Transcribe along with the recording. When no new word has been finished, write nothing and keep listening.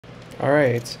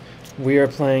Alright, we are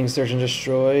playing Search and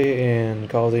Destroy in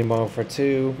Call of Duty Modern Warfare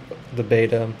 2, the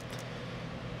beta.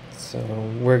 So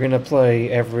we're going to play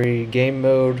every game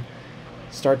mode,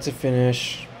 start to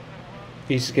finish.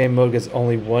 Each game mode gets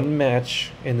only one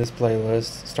match in this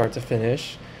playlist, start to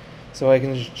finish, so I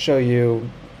can show you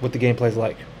what the gameplay is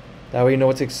like. That way you know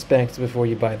what to expect before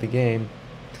you buy the game.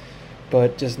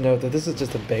 But just note that this is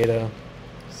just a beta,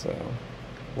 so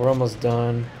we're almost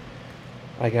done.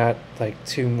 I got like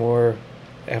 2 more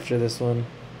after this one.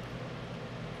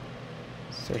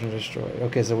 Search and destroy.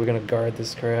 Okay, so we're gonna guard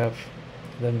this crap.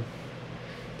 Then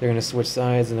they're gonna switch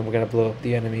sides, and then we're gonna blow up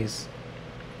the enemies.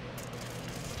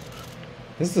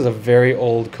 This is a very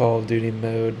old Call of Duty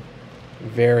mode.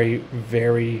 Very,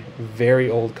 very, very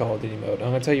old Call of Duty mode.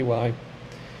 I'm gonna tell you why.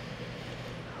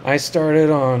 I started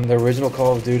on the original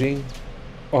Call of Duty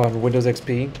on Windows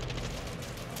XP,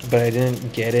 but I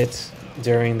didn't get it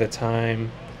during the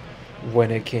time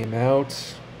when it came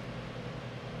out.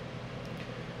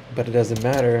 But it doesn't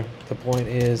matter. The point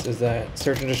is that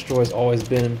Search and Destroy has always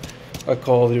been a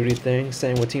Call of Duty thing.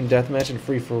 Same with Team Deathmatch and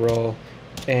Free for All,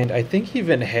 and I think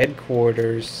even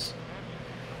Headquarters.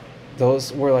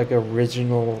 Those were like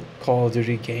original Call of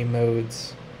Duty game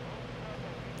modes,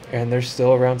 and they're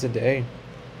still around today.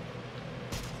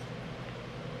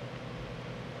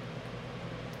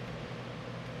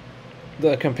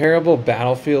 The comparable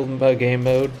Battlefield game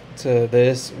mode to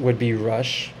this would be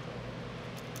Rush.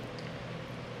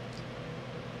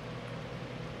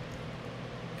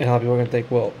 And a lot of people are going to think,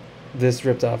 well, this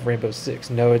ripped off Rainbow Six.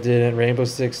 No, it didn't. Rainbow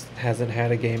Six hasn't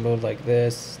had a game mode like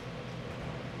this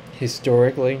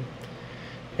historically.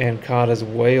 And COD is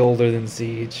way older than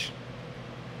Siege.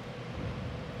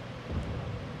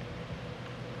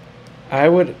 I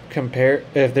would compare,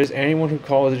 if there's anyone who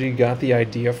Call of Duty got the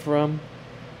idea from,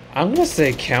 I'm going to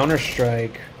say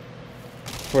Counter-Strike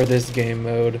for this game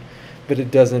mode, but it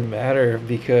doesn't matter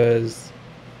because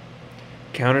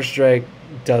Counter-Strike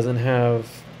doesn't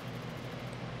have...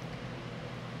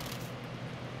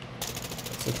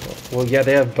 Well, yeah,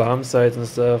 they have bomb sites and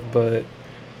stuff, but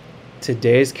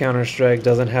today's Counter-Strike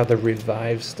doesn't have the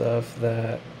revive stuff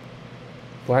that...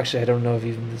 Well, actually, I don't know if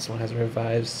even this one has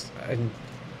revives. I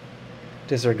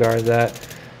disregard that.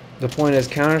 The point is,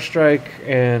 Counter-Strike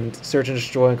and Search and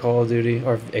Destroy and Call of Duty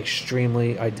are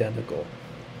extremely identical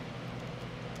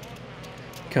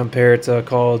compared to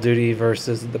Call of Duty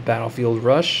versus the Battlefield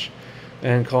Rush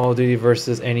and Call of Duty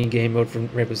versus any game mode from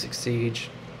Rainbow Six Siege.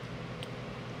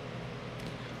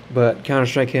 But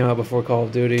Counter-Strike came out before Call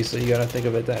of Duty, so you gotta think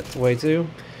of it that way too.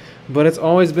 But it's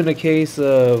always been a case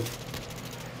of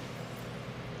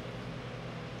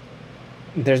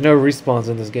there's no respawns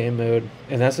in this game mode,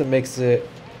 and that's what makes it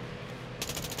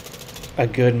a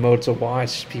good mode to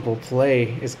watch people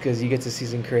play, is because you get to see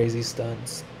some crazy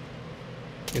stunts.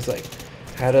 It's like,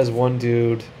 how does one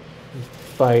dude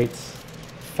fight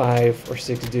 5 or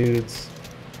 6 dudes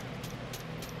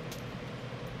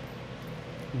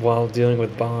while dealing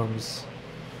with bombs?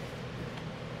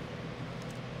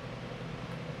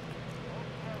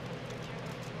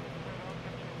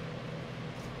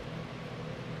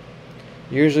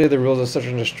 Usually the rules of Search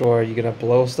and Destroy are you're gonna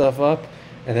blow stuff up,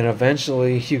 and then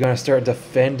eventually you're gonna start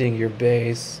defending your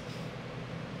base.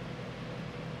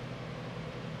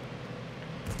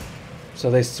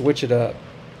 So they switch it up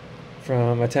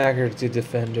from attacker to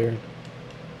defender.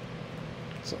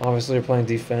 So obviously you're playing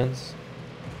defense.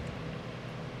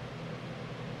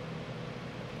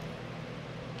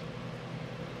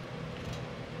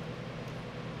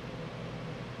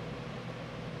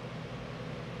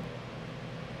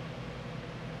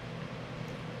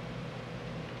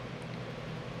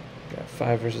 Got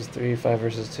 5 versus 3, 5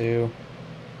 versus 2.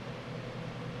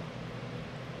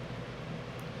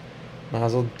 Might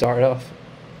as well dart off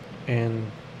and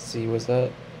see what's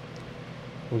up.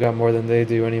 We got more than they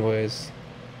do anyways.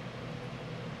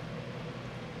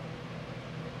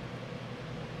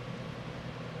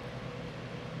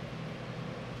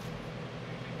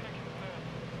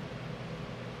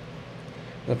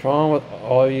 The problem with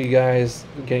all you guys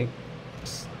getting...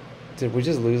 Did we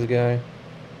just lose a guy?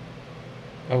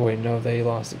 Oh wait, no, they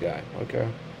lost a guy. Okay.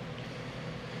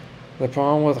 The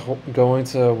problem with going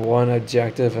to one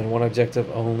objective and one objective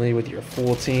only with your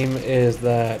full team is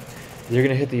that you're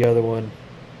going to hit the other one.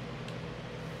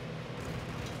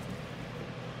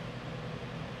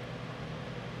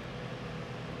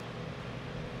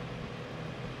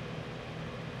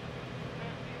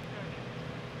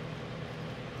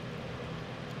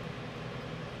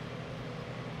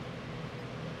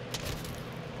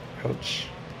 Ouch.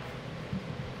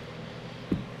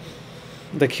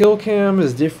 The kill cam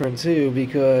is different too,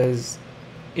 because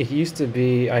it used to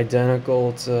be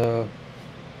identical to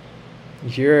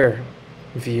your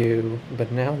view,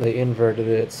 but now they inverted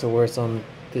it so where it's on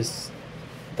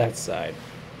that side.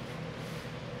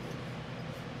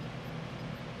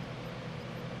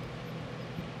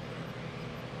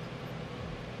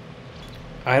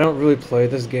 I don't really play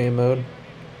this game mode.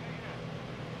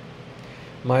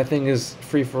 My thing is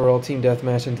free-for-all, team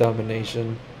deathmatch, and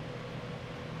domination.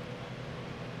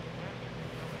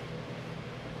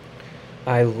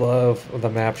 I love the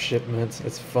map shipments.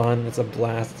 It's fun. It's a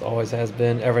blast. It always has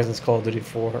been. Ever since Call of Duty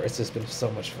 4, it's just been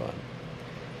so much fun.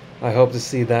 I hope to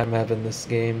see that map in this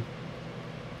game.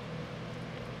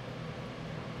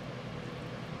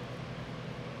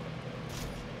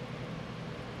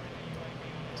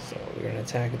 So we're gonna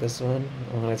attack this one.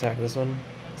 I'm gonna attack this one.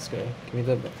 Let's go. Give me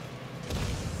the...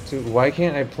 Dude, why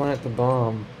can't I plant the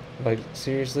bomb? Like,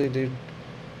 seriously, dude?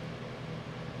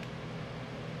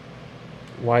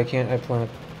 Why can't I plant...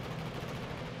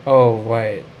 Oh,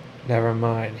 wait. Never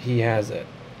mind. He has it.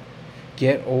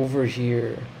 Get over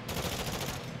here.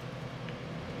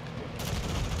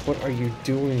 What are you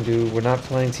doing, dude? We're not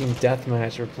playing Team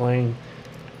Deathmatch. We're playing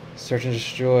Search and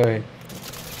Destroy.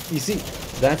 You see,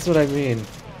 that's what I mean.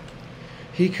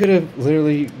 He could have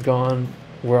literally gone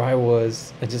where I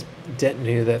was and just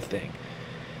detonated that thing.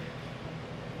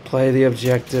 Play the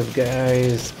objective,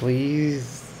 guys,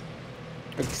 please.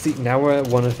 See, now we're at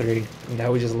 1 of 3.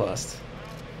 Now we just lost.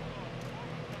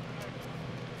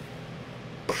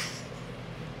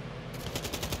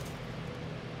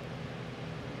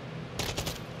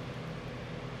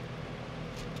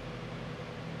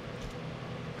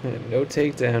 No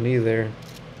takedown either.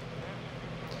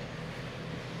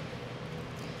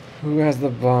 Who has the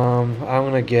bomb? I'm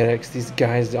gonna get it, because these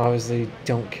guys obviously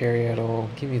don't carry at all.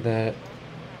 Give me that.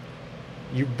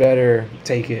 You better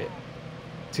take it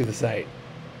to the site.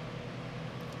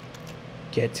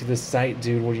 Get to the site,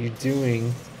 dude. What are you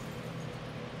doing?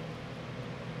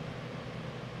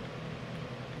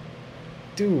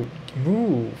 Dude,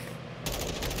 move.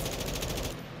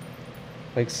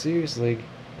 Like, seriously.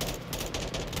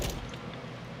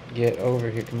 Get over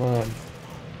here, come on.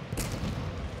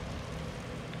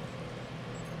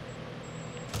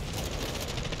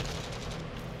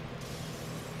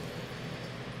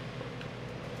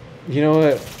 You know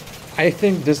what? I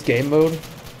think this game mode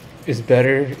is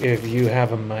better if you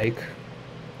have a mic.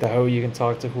 That way you can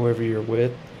talk to whoever you're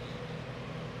with.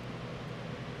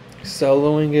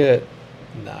 Soloing it?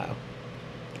 Nah.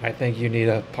 I think you need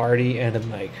a party and a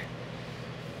mic.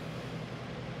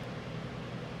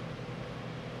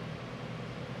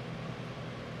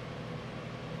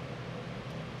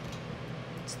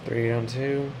 It's 3 on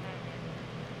 2.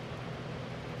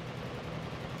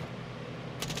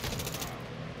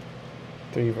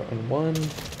 Three on 1.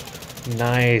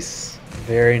 Nice.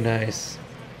 Very nice.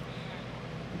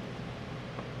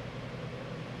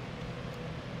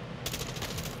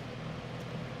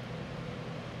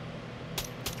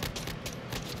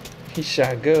 He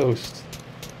shot Ghost.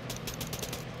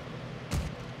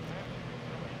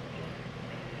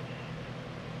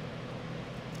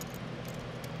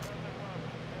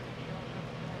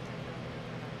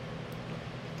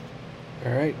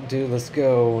 Alright, dude, let's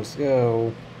go. Let's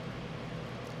go.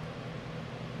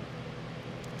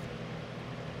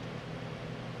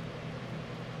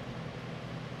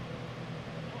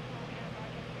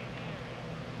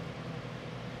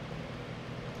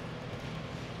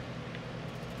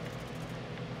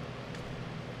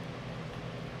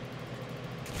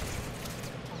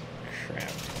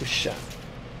 Shot.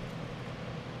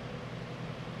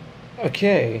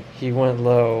 Okay, he went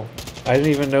low. I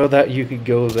didn't even know that you could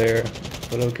go there,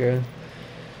 but okay.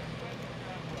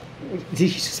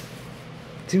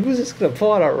 Dude was just gonna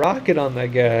pull out a rocket on that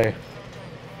guy.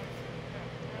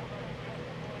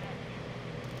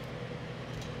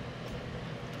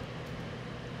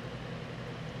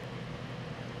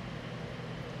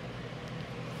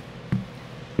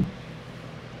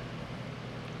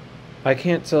 I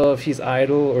can't tell if he's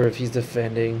idle or if he's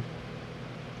defending.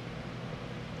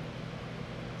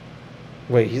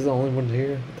 Wait, he's the only one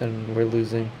here? Then we're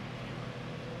losing.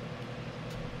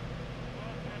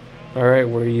 Alright,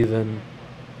 we're even.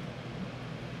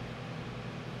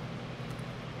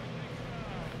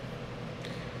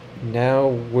 Now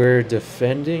we're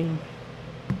defending.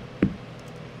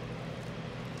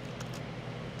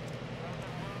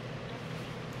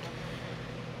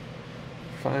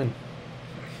 Fine.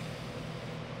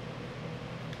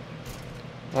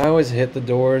 I always hit the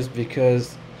doors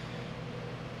because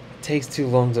it takes too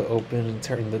long to open and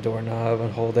turn the doorknob and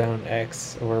hold down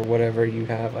X or whatever you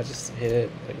have. I just hit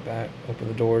it like that, open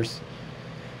the doors.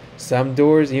 Some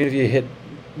doors, even if you hit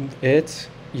it,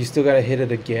 you still gotta hit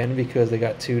it again because they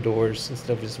got 2 doors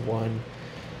instead of just one,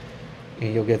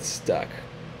 and you'll get stuck.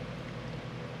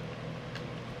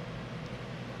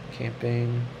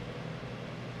 Camping.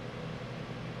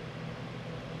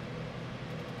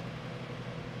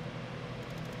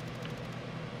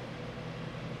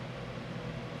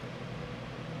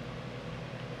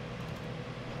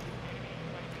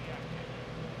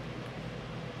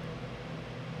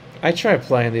 I try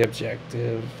playing the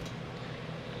objective.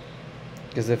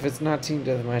 Because if it's not team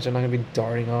deathmatch, I'm not going to be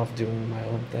darting off doing my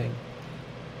own thing.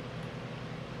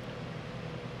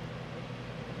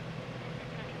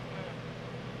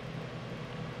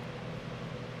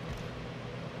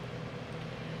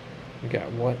 We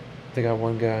got what? They got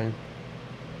one guy.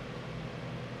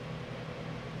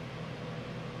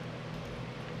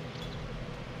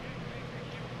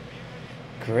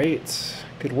 Great.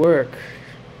 Good work.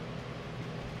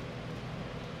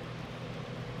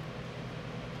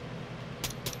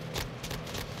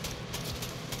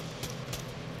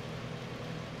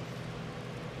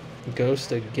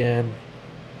 Ghost again.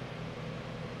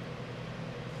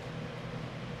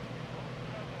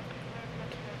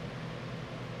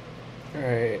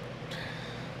 Alright.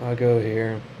 I'll go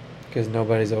here. Because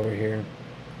nobody's over here.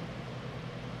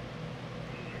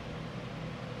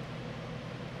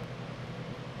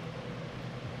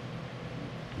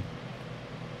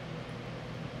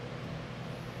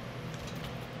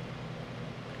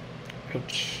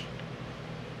 Ouch.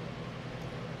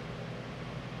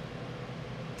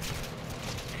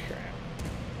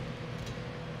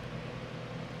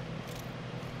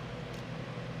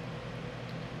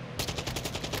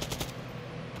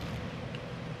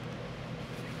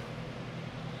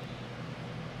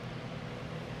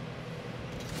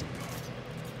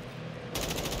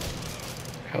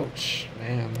 Ouch,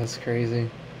 man, that's crazy.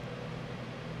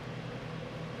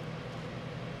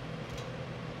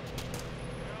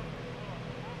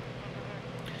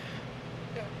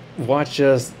 Watch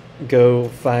us go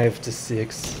 5 to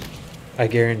 6. I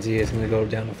guarantee it's gonna go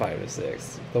down to 5 to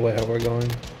 6. The way how we're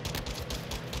going.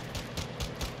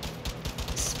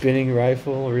 Spinning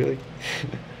rifle, really?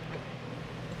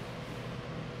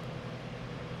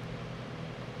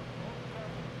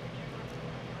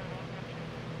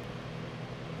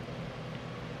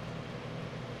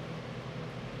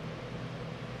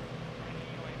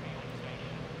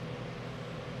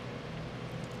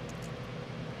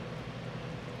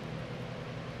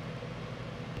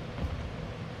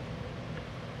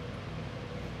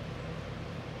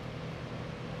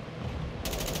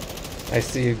 I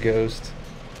see a ghost.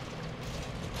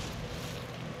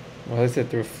 Well, at least I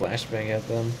threw a flashbang at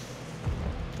them.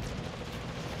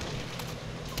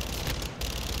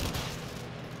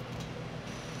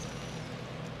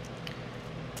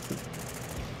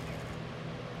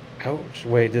 Ouch.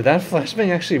 Wait, did that flashbang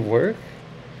actually work?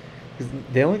 'Cause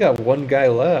they only got one guy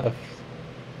left.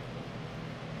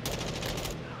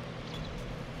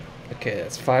 Okay,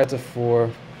 that's 5 to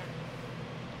 4.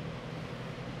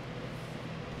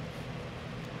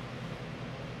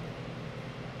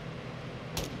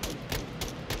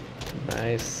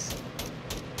 Nice.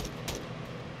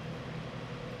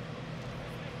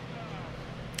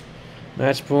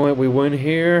 Match point, we win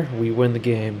here, we win the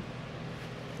game.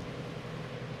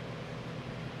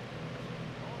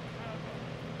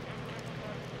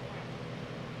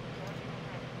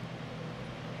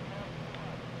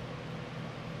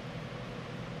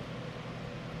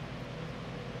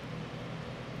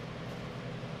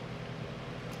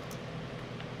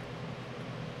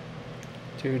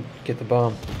 Dude, get the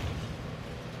bomb.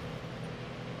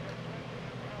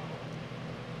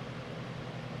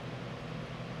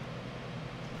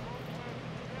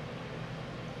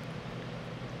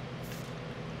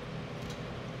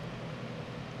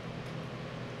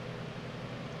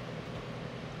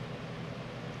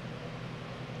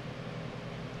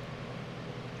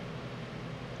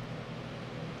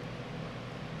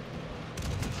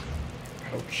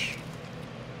 Ouch.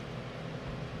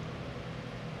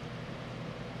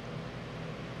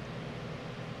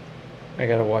 I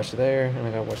gotta watch there, and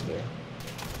I gotta watch there.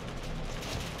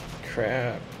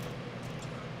 Crap.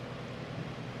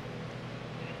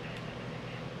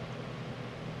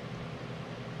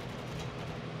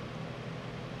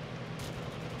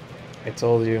 I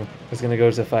told you, it's gonna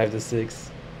go to 5 to 6.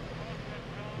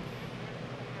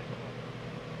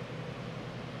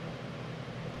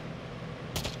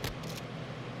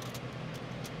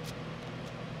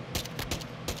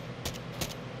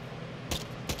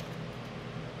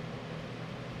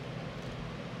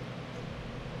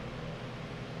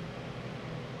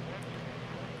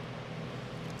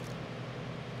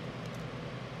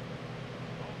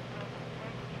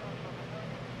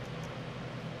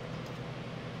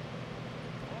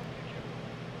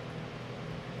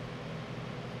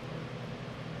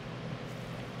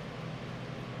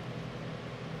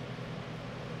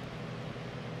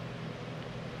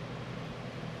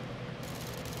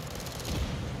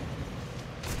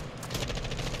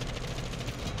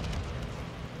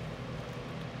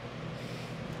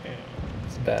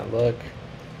 bad luck.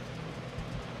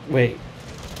 Wait.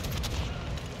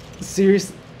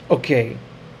 Seriously? Okay.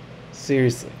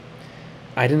 Seriously.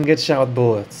 I didn't get shot with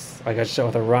bullets. I got shot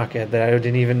with a rocket that I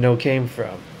didn't even know came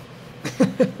from.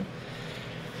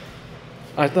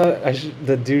 I thought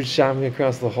the dude shot me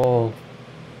across the hole.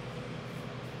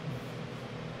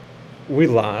 We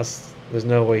lost. There's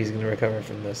no way he's going to recover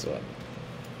from this one.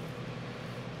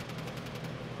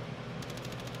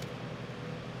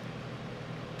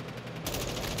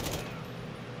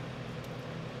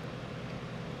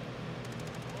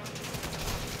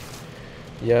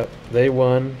 Yep, they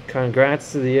won.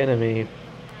 Congrats to the enemy.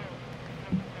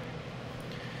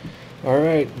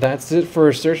 Alright, that's it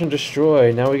for Search and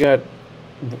Destroy. Now we got,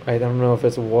 I don't know if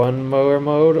it's one more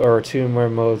mode or two more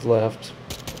modes left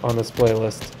on this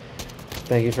playlist.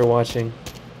 Thank you for watching.